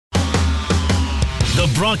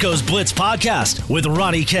The Broncos Blitz Podcast with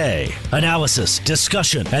Ronnie K. Analysis,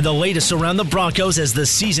 discussion, and the latest around the Broncos as the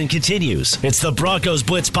season continues. It's the Broncos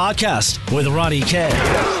Blitz Podcast with Ronnie K.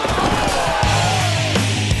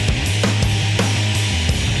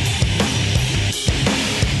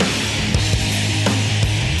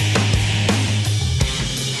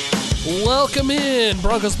 Welcome in,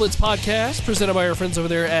 Broncos Blitz Podcast, presented by our friends over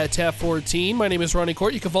there at Tap 14. My name is Ronnie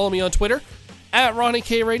Court. You can follow me on Twitter at Ronnie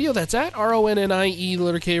K Radio. That's at RONNIE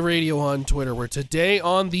letter K Radio on Twitter. Where today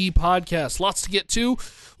on the podcast, lots to get to.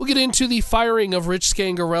 We'll get into the firing of Rich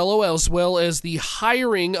Scangarello as well as the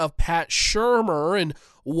hiring of Pat Shurmur and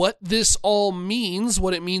what this all means,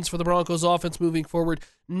 what it means for the Broncos offense moving forward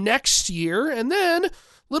next year. And then a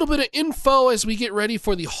little bit of info as we get ready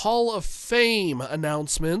for the Hall of Fame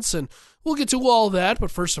announcements. And we'll get to all that.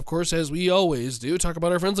 But first, of course, as we always do, talk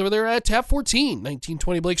about our friends over there at Tap 14,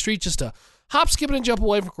 1920 Blake Street, just a hop, skip, and jump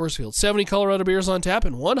away from Coors Field. 70 Colorado beers on tap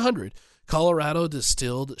and 100 Colorado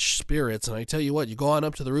distilled spirits. And I tell you what, you go on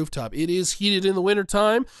up to the rooftop. It is heated in the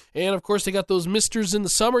wintertime. And, of course, they got those misters in the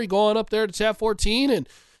summer. You go on up there to Tap 14 and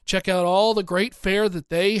check out all the great fare that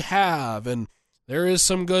they have. And there is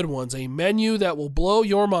some good ones. A menu that will blow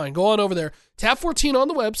your mind. Go on over there. Tap 14 on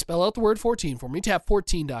the web. Spell out the word 14 for me.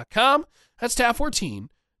 Tap14.com. That's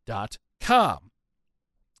tap14.com.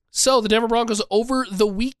 So the Denver Broncos over the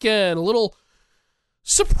weekend, a little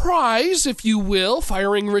surprise, if you will,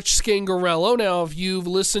 firing Rich Scangarello. Now, if you've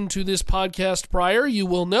listened to this podcast prior, you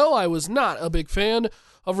will know I was not a big fan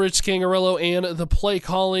of Rich Scangarello and the play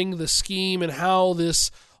calling, the scheme, and how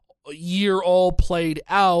this year all played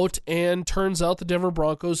out. And turns out the Denver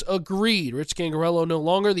Broncos agreed. Rich Scangarello no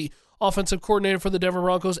longer the offensive coordinator for the Denver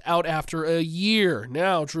Broncos, out after a year.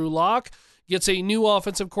 Now, Drew Lock gets a new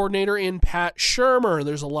offensive coordinator in Pat Shurmur.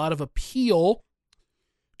 There's a lot of appeal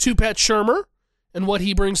to Pat Shurmur and what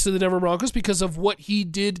he brings to the Denver Broncos because of what he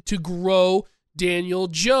did to grow Daniel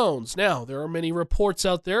Jones. Now, there are many reports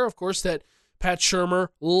out there, of course, that Pat Shurmur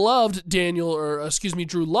loved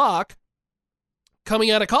Drew Lock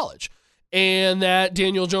coming out of college, and that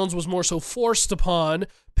Daniel Jones was more so forced upon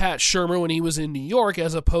Pat Shurmur when he was in New York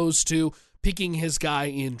as opposed to picking his guy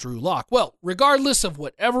in Drew Lock. Well, regardless of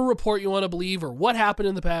whatever report you want to believe or what happened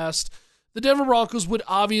in the past, the Denver Broncos would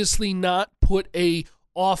obviously not put a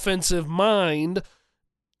offensive mind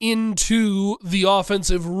into the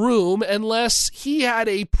offensive room unless he had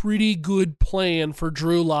a pretty good plan for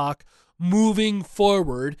Drew Lock moving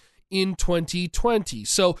forward in 2020.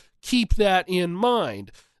 So keep that in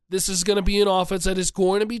mind. This is going to be an offense that is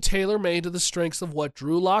going to be tailor-made to the strengths of what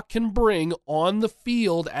Drew Lock can bring on the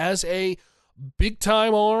field as a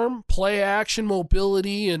big-time arm, play action,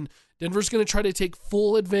 mobility, and Denver's going to try to take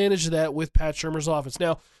full advantage of that with Pat Shurmur's offense.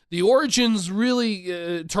 Now, the origins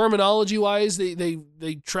really, terminology-wise,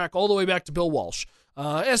 they track all the way back to Bill Walsh,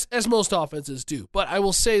 as most offenses do. But I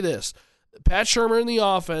will say this, Pat Shurmur in the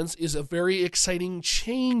offense is a very exciting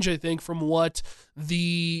change, I think, from what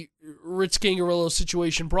the Rich Scangarello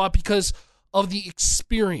situation brought because of the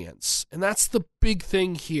experience. And that's the big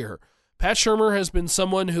thing here. Pat Shurmur has been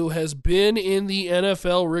someone who has been in the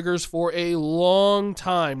NFL rigors for a long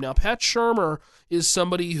time. Now, Pat Shurmur is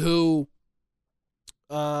somebody who,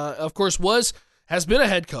 of course, has been a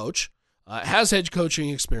head coach, has head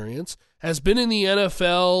coaching experience, has been in the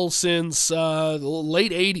NFL since the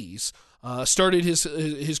late 80s, started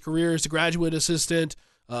his career as a graduate assistant,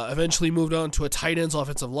 eventually moved on to a tight ends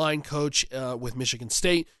offensive line coach with Michigan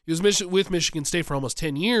State. He was with Michigan State for almost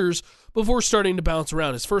 10 years before starting to bounce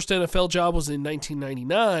around. His first NFL job was in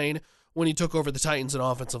 1999 when he took over the Titans and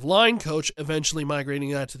offensive line coach, eventually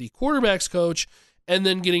migrating that to the quarterbacks coach, and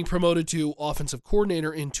then getting promoted to offensive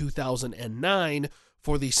coordinator in 2009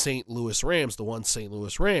 for the St. Louis Rams, the once St.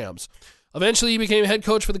 Louis Rams. Eventually, he became head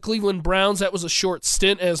coach for the Cleveland Browns. That was a short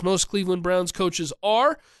stint, as most Cleveland Browns coaches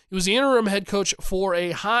are. He was the interim head coach for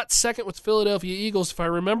a hot second with the Philadelphia Eagles. If I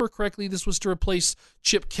remember correctly, this was to replace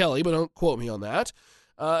Chip Kelly, but don't quote me on that.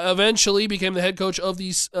 Eventually became the head coach of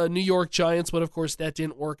the New York Giants, but of course that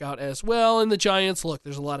didn't work out as well. And the Giants, look,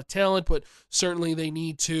 there's a lot of talent, but certainly they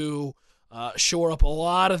need to shore up a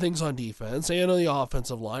lot of things on defense and on the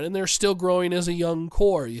offensive line, and they're still growing as a young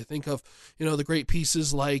core. You think of, the great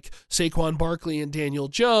pieces like Saquon Barkley and Daniel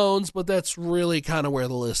Jones, but that's really kind of where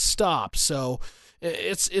the list stops. So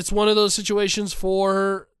it's one of those situations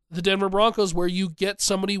for the Denver Broncos where you get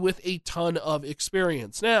somebody with a ton of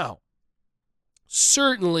experience. Now,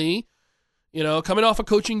 certainly, coming off a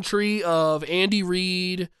coaching tree of Andy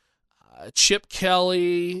Reid, Chip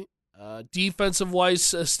Kelly, defensive-wise,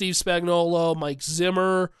 Steve Spagnuolo, Mike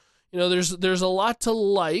Zimmer, there's a lot to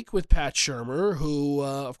like with Pat Shurmur, who,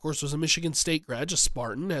 of course, was a Michigan State grad, just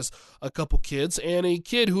Spartan, has a couple kids, and a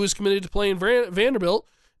kid who is committed to playing Vanderbilt,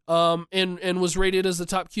 and was rated as the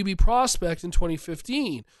top QB prospect in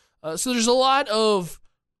 2015. So there's a lot of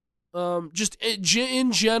just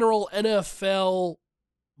in general NFL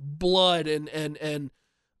blood and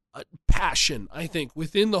passion, I think,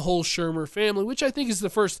 within the whole Shurmur family, which I think is the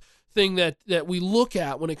first thing that we look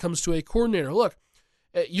at when it comes to a coordinator. Look,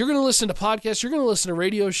 you're going to listen to podcasts, you're going to listen to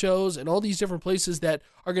radio shows and all these different places that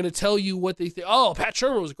are going to tell you what they think. Oh, Pat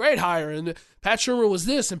Shurmur was a great hire, and Pat Shurmur was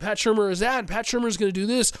this, and Pat Shurmur is that, and Pat Shurmur is going to do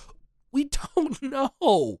this. We don't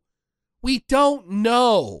know. We don't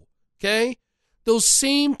know, okay? Those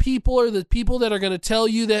same people are the people that are going to tell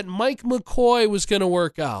you that Mike McCoy was going to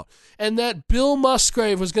work out and that Bill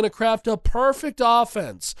Musgrave was going to craft a perfect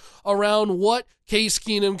offense around what Case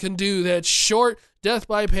Keenum can do, that short death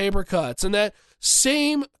by paper cuts. And that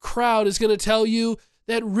same crowd is going to tell you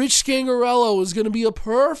that Rich Scangarello is going to be a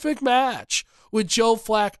perfect match with Joe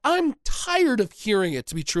Flacco. I'm tired of hearing it,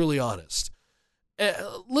 to be truly honest.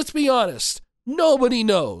 Let's be honest. Nobody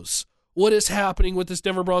knows what is happening with this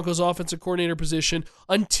Denver Broncos offensive coordinator position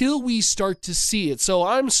until we start to see it. So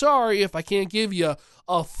I'm sorry if I can't give you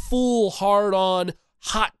a full hard-on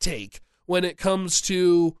hot take when it comes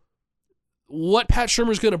to what Pat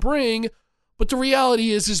Shurmur is going to bring, but the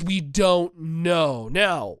reality is we don't know.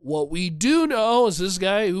 Now, what we do know is this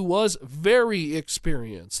guy who was very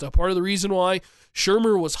experienced. A part of the reason why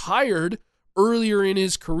Shurmur was hired earlier in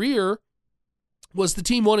his career was the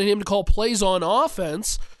team wanted him to call plays on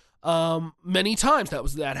offense many times.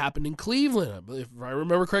 That happened in Cleveland. If I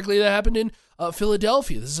remember correctly, that happened in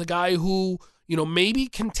Philadelphia. This is a guy who, maybe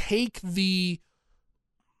can take the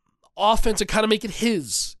offense and kind of make it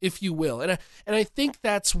his, if you will. And I think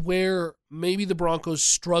that's where maybe the Broncos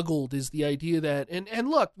struggled, is the idea that, and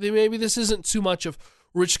look, maybe this isn't too much of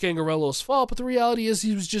Rich Scangarello's fault, but the reality is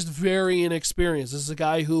he was just very inexperienced. This is a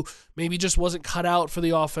guy who maybe just wasn't cut out for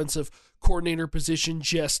the offensive coordinator position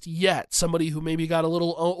just yet. Somebody who maybe got a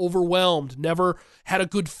little overwhelmed, never had a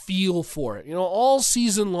good feel for it. All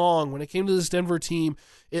season long, when it came to this Denver team,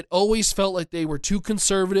 it always felt like they were too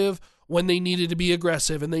conservative when they needed to be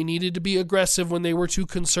aggressive, and they needed to be aggressive when they were too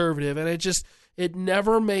conservative. And it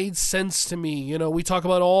never made sense to me. We talk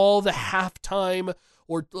about all the halftime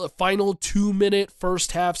or final 2-minute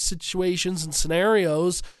first half situations and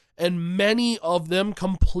scenarios, and many of them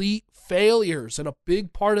complete failures. And a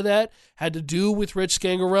big part of that had to do with Rich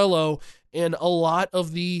Scangarello and a lot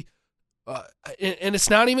of the, and it's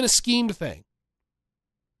not even a schemed thing.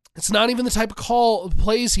 It's not even the type of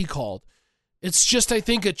plays he called. It's just, I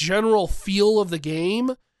think, a general feel of the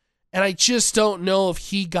game. And I just don't know if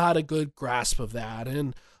he got a good grasp of that.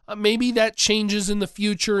 And maybe that changes in the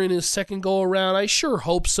future in his second go around. I sure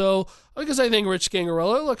hope so, because I think Rich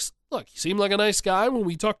Scangarello he seemed like a nice guy when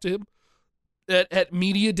we talked to him at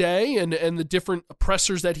media day and the different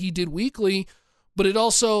pressers that he did weekly. But it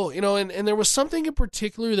also, and there was something in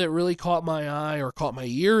particular that really caught my eye, or caught my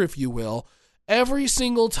ear, if you will, every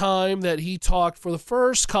single time that he talked for the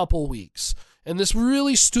first couple weeks. And this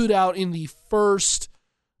really stood out in the first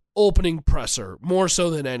opening presser, more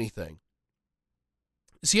so than anything.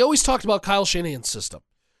 Is he always talked about Kyle Shanahan's system.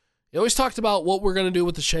 He always talked about what we're going to do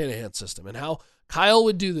with the Shanahan system and how Kyle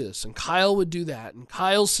would do this and Kyle would do that, and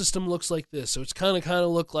Kyle's system looks like this, so it's kind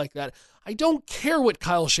of look like that. I don't care what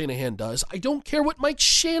Kyle Shanahan does. I don't care what Mike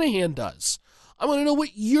Shanahan does. I want to know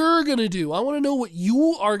what you're going to do. I want to know what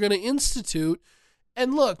you are going to institute.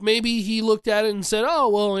 And look, maybe he looked at it and said, oh,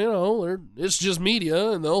 well, it's just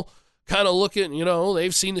media, and they'll kind of look at,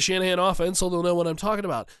 they've seen the Shanahan offense, so they'll know what I'm talking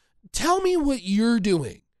about. Tell me what you're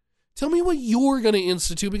doing. Tell me what you're going to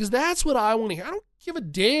institute, because that's what I want to hear. I don't give a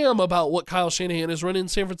damn about what Kyle Shanahan is running in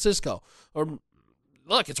San Francisco. Or,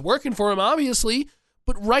 look, it's working for him, obviously,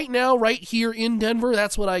 but right now, right here in Denver,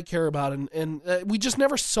 that's what I care about. And we just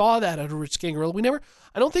never saw that out of Rich Scangarello.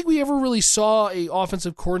 I don't think we ever really saw a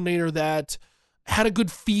offensive coordinator that had a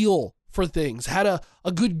good feel for things, had a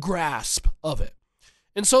good grasp of it.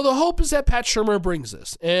 And so the hope is that Pat Shurmur brings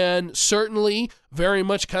this. And certainly very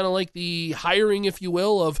much kind of like the hiring, if you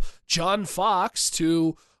will, of John Fox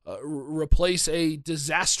to replace a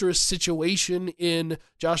disastrous situation in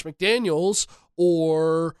Josh McDaniels,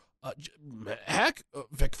 or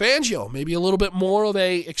Vic Fangio, maybe a little bit more of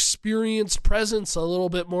a experienced presence, a little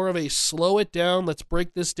bit more of a slow it down, let's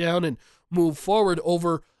break this down and move forward,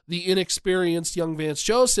 over the inexperienced young Vance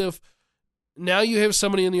Joseph. Now you have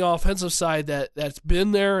somebody in the offensive side that's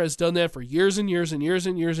been there, has done that for years and years and years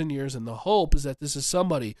and years and years, and the hope is that this is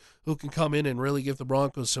somebody who can come in and really give the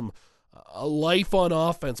Broncos some a life on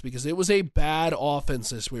offense because it was a bad offense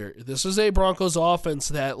this year. This is a Broncos offense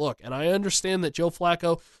that, look, and I understand that Joe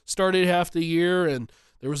Flacco started half the year and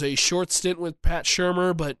there was a short stint with Pat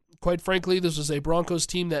Shurmur, but quite frankly, this was a Broncos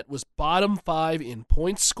team that was bottom 5 in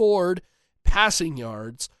points scored, passing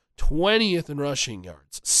yards, 20th in rushing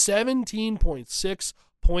yards, 17.6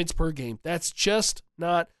 points per game. That's just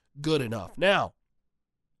not good enough. Now,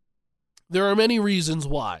 there are many reasons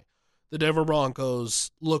why the Denver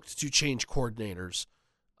Broncos looked to change coordinators.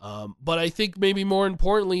 But I think maybe more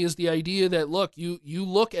importantly is the idea that, look, you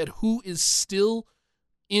look at who is still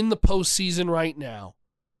in the postseason right now.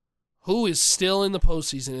 Who is still in the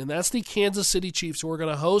postseason, and that's the Kansas City Chiefs, who are going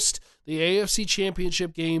to host the AFC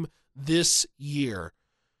Championship game this year.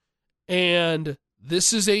 And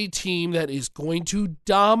this is a team that is going to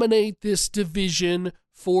dominate this division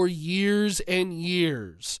for years and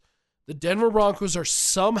years. The Denver Broncos are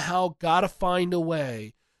somehow got to find a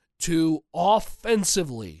way to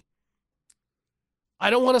offensively, I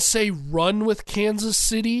don't want to say run with Kansas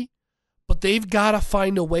City, but they've got to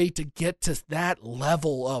find a way to get to that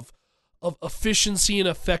level of efficiency and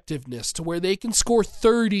effectiveness to where they can score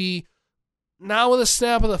 30, not with a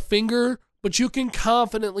snap of the finger, but you can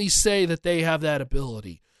confidently say that they have that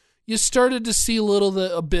ability. You started to see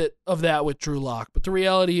a bit of that with Drew Lock, but the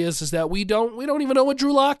reality is that we don't even know what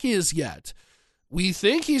Drew Lock is yet. I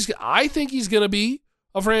think he's going to be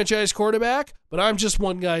a franchise quarterback, but I'm just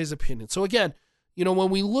one guy's opinion. So again, when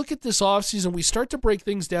we look at this offseason, we start to break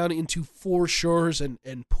things down into for sures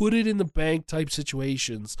and put it in the bank type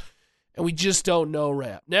situations, and we just don't know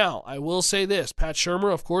right now. I will say this: Pat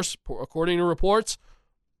Shurmur, of course, according to reports,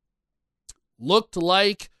 looked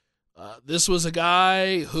like this was a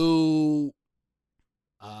guy who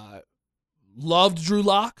loved Drew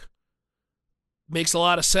Lock. Makes a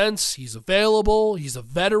lot of sense. He's available. He's a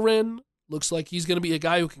veteran. Looks like he's going to be a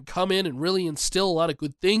guy who can come in and really instill a lot of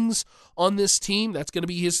good things on this team. That's going to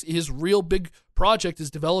be his real big project, is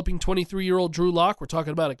developing 23-year-old Drew Lock. We're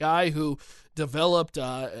talking about a guy who developed,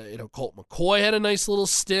 Colt McCoy had a nice little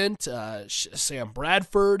stint, Sam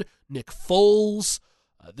Bradford, Nick Foles.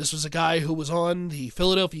 This was a guy who was on the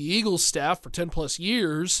Philadelphia Eagles staff for 10-plus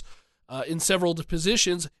years in several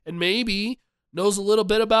positions, and maybe knows a little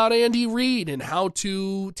bit about Andy Reid and how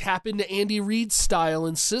to tap into Andy Reid's style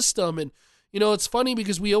and system. And, it's funny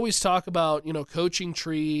because we always talk about, coaching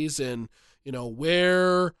trees and,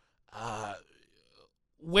 where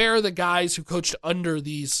the guys who coached under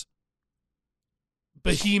these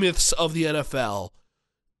behemoths of the NFL,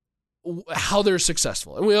 how they're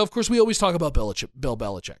successful. And we always talk about Bill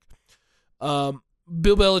Belichick.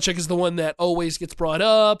 Bill Belichick is the one that always gets brought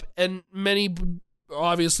up, and many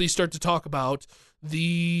obviously start to talk about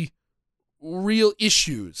the real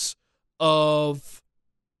issues of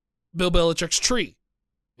Bill Belichick's tree.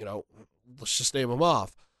 Let's just name them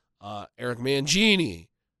off. Eric Mangini,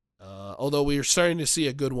 although we are starting to see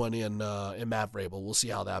a good one in Matt Vrabel. We'll see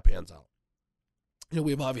how that pans out.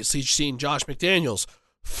 We've obviously seen Josh McDaniels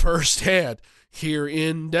firsthand here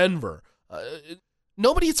in Denver.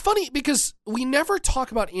 It's funny because we never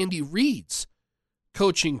talk about Andy Reid's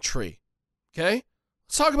coaching tree. Okay?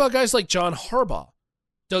 Let's talk about guys like John Harbaugh,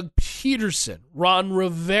 Doug Peterson, Ron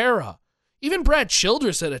Rivera. Even Brad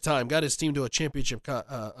Childress at a time got his team to a championship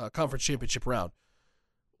conference championship round.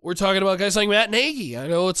 We're talking about guys like Matt Nagy. I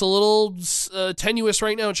know it's a little tenuous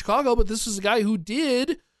right now in Chicago, but this is a guy who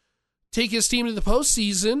did take his team to the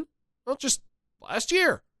postseason, well, just last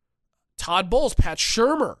year. Todd Bowles, Pat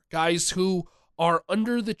Shurmur, guys who are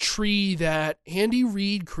under the tree that Andy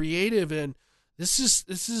Reid created, and this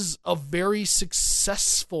is a very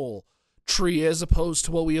successful tree as opposed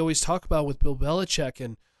to what we always talk about with Bill Belichick.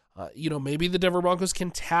 And, maybe the Denver Broncos can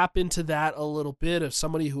tap into that a little bit of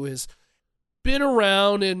somebody who has been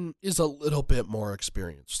around and is a little bit more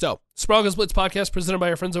experienced. So, it's Broncos Blitz podcast presented by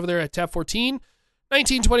our friends over there at Tap 14,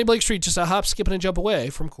 1920 Blake Street, just a hop, skip, and a jump away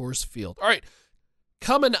from Coors Field. All right,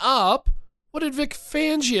 coming up, what did Vic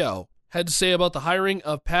Fangio had to say about the hiring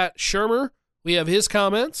of Pat Shurmur? We have his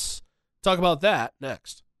comments. Talk about that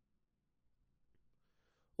next.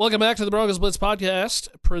 Welcome back to the Broncos Blitz podcast,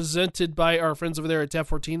 presented by our friends over there at Tap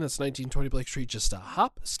 14. That's 1920 Blake Street, just a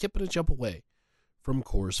hop, skip, and a jump away from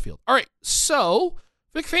Coors Field. All right, so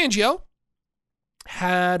Vic Fangio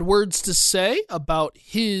had words to say about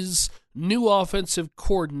his new offensive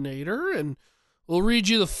coordinator, and we'll read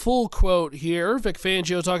you the full quote here. Vic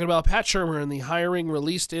Fangio talking about Pat Shurmur and the hiring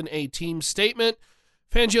released in a team statement.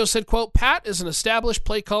 Fangio said, quote, Pat is an established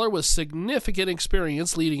play caller with significant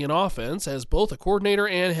experience leading an offense as both a coordinator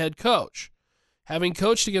and head coach. Having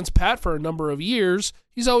coached against Pat for a number of years,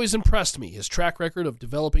 he's always impressed me. His track record of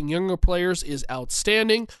developing younger players is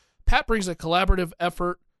outstanding. Pat brings a collaborative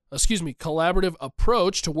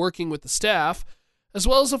approach to working with the staff, as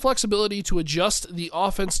well as the flexibility to adjust the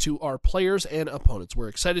offense to our players and opponents. We're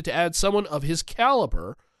excited to add someone of his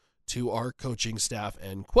caliber to our coaching staff,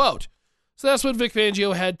 end quote. So that's what Vic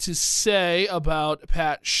Fangio had to say about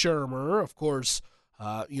Pat Shurmur. Of course,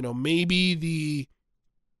 maybe the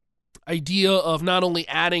idea of not only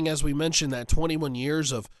adding, as we mentioned, that 21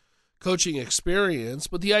 years of coaching experience,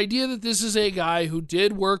 but the idea that this is a guy who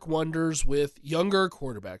did work wonders with younger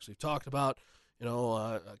quarterbacks. We've talked about,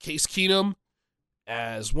 Case Keenum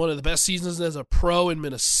as one of the best seasons as a pro in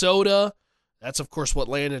Minnesota. That's, of course, what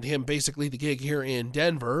landed him basically the gig here in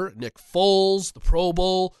Denver. Nick Foles, the Pro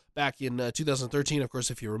Bowl back in 2013. Of course,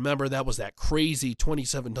 if you remember, that was that crazy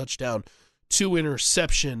 27 touchdown, 2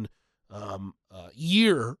 interception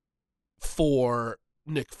year for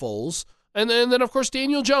Nick Foles. And then, of course,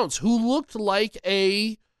 Daniel Jones, who looked like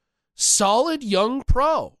a solid young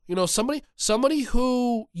pro. Somebody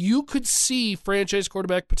who you could see franchise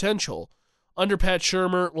quarterback potential under Pat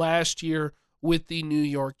Shurmur last year with the New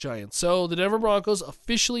York Giants. So the Denver Broncos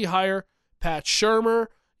officially hire Pat Shurmur.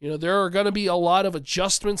 There are going to be a lot of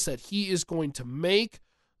adjustments that he is going to make.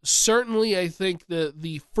 Certainly, I think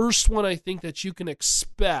the first one I think that you can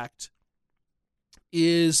expect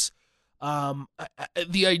is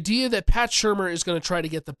the idea that Pat Shurmur is going to try to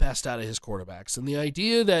get the best out of his quarterbacks, and the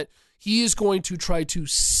idea that he is going to try to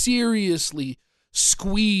seriously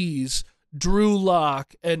squeeze Drew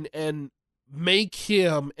Lock and make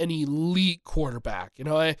him an elite quarterback.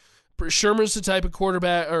 Shurmur's the type of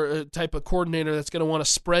quarterback or type of coordinator that's going to want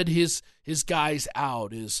to spread his guys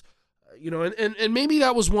out. And maybe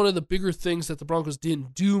that was one of the bigger things that the Broncos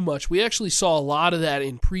didn't do much. We actually saw a lot of that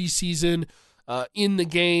in preseason. In the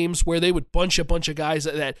games where they would bunch a bunch of guys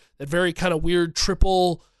that very kind of weird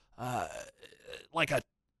triple,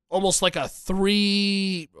 almost like a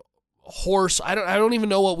 3-horse. I don't even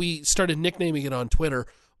know what we started nicknaming it on Twitter,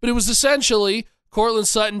 but it was essentially Cortland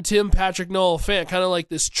Sutton, Tim Patrick, Noah Fant, kind of like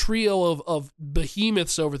this trio of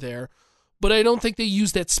behemoths over there. But I don't think they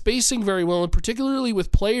use that spacing very well, and particularly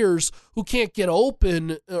with players who can't get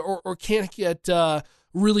open or can't get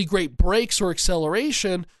really great breaks or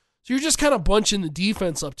acceleration. So you're just kind of bunching the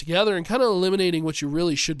defense up together and kind of eliminating what you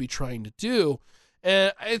really should be trying to do.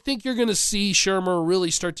 And I think you're going to see Shurmur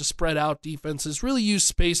really start to spread out defenses, really use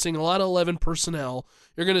spacing, a lot of 11 personnel.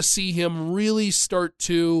 You're going to see him really start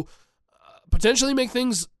to potentially make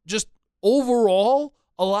things just overall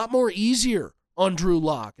a lot more easier on Drew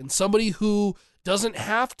Lock, and somebody who doesn't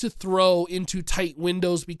have to throw into tight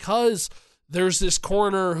windows because there's this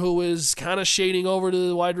corner who is kind of shading over to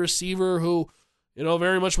the wide receiver who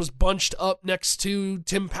very much was bunched up next to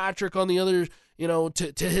Tim Patrick on the other,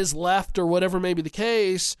 to his left or whatever may be the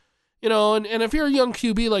case, and if you're a young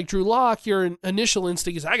QB like Drew Lock, your initial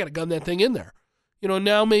instinct is, I got to gun that thing in there.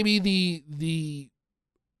 Now maybe the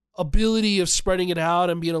ability of spreading it out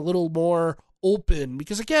and being a little more open,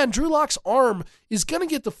 because again, Drew Lock's arm is going to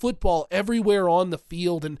get the football everywhere on the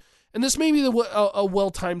field, and this may be a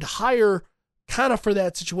well-timed hire kind of for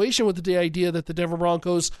that situation with the idea that the Denver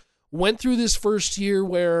Broncos went through this first year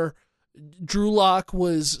where Drew Lock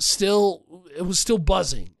was still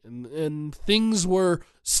buzzing and things were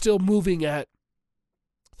still moving at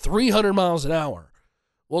 300 miles an hour.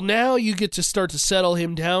 Well, now you get to start to settle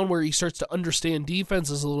him down where he starts to understand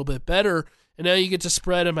defenses a little bit better, and now you get to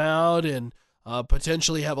spread him out and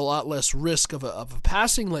potentially have a lot less risk of a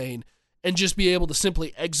passing lane and just be able to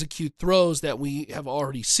simply execute throws that we have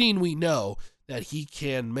already seen, we know that he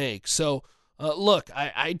can make. So, look,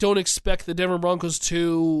 I don't expect the Denver Broncos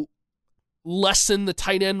to lessen the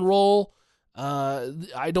tight end role.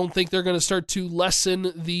 I don't think they're going to start to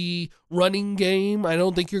lessen the running game. I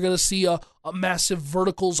don't think you're going to see a massive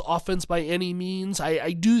verticals offense by any means.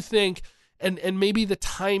 I do think, and maybe the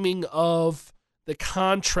timing of the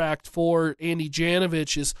contract for Andy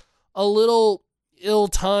Janovich is a little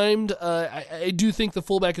ill-timed. I do think the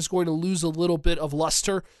fullback is going to lose a little bit of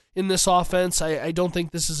luster in this offense. I don't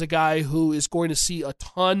think this is a guy who is going to see a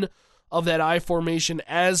ton of that I formation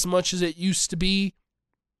as much as it used to be.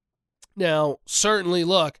 Now, certainly,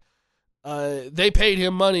 look, they paid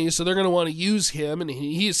him money, so they're going to want to use him, and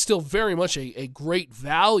he is still very much a great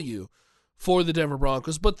value for the Denver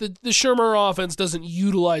Broncos, but the Shurmur offense doesn't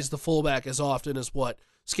utilize the fullback as often as what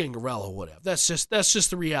Scangarello would have. That's just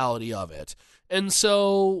the reality of it. And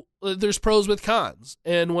so there's pros with cons,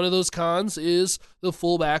 and one of those cons is the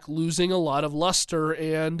fullback losing a lot of luster,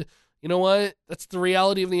 and you know what? That's the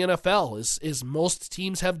reality of the NFL is most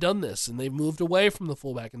teams have done this, and they've moved away from the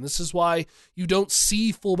fullback, and this is why you don't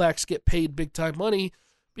see fullbacks get paid big-time money,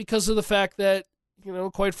 because of the fact that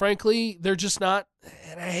quite frankly, they're just not,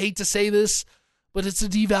 and I hate to say this, but it's a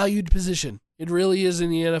devalued position. It really is in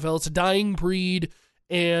the NFL. It's a dying breed,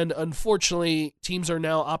 and unfortunately, teams are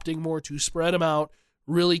now opting more to spread them out,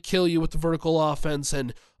 really kill you with the vertical offense,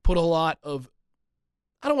 and put a lot of,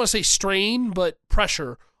 I don't want to say strain, but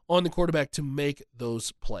pressure on the quarterback to make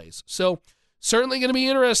those plays. So certainly going to be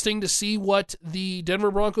interesting to see what the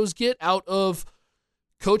Denver Broncos get out of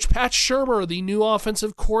Coach Pat Shurmur, the new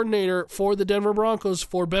offensive coordinator for the Denver Broncos,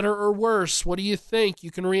 for better or worse. What do you think?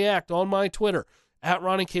 You can react on my Twitter, at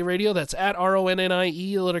Ronnie K Radio. That's at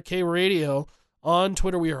RONNIE, letter K Radio. On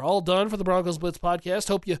Twitter, we are all done for the Broncos Blitz podcast.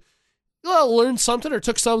 Hope you learned something or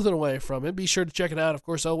took something away from it. Be sure to check it out, of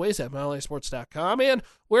course, always at milehighsports.com and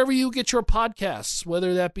wherever you get your podcasts,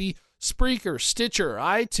 whether that be Spreaker, Stitcher,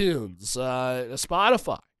 iTunes,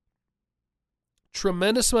 Spotify.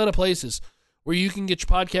 Tremendous amount of places where you can get your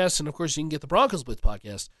podcasts, and, of course, you can get the Broncos Blitz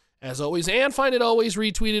podcast, as always, and find it always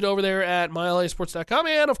retweeted over there at milehighsports.com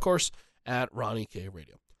and, of course, at Ronnie K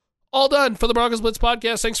Radio. All done for the Broncos Blitz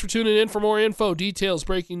podcast. Thanks for tuning in. For more info, details,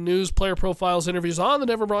 breaking news, player profiles, interviews on the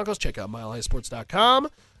Denver Broncos, check out milehighsports.com.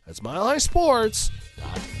 That's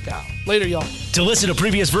milehighsports.com. Later, y'all. To listen to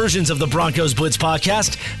previous versions of the Broncos Blitz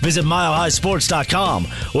podcast, visit milehighsports.com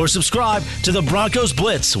or subscribe to the Broncos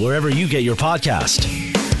Blitz wherever you get your podcast.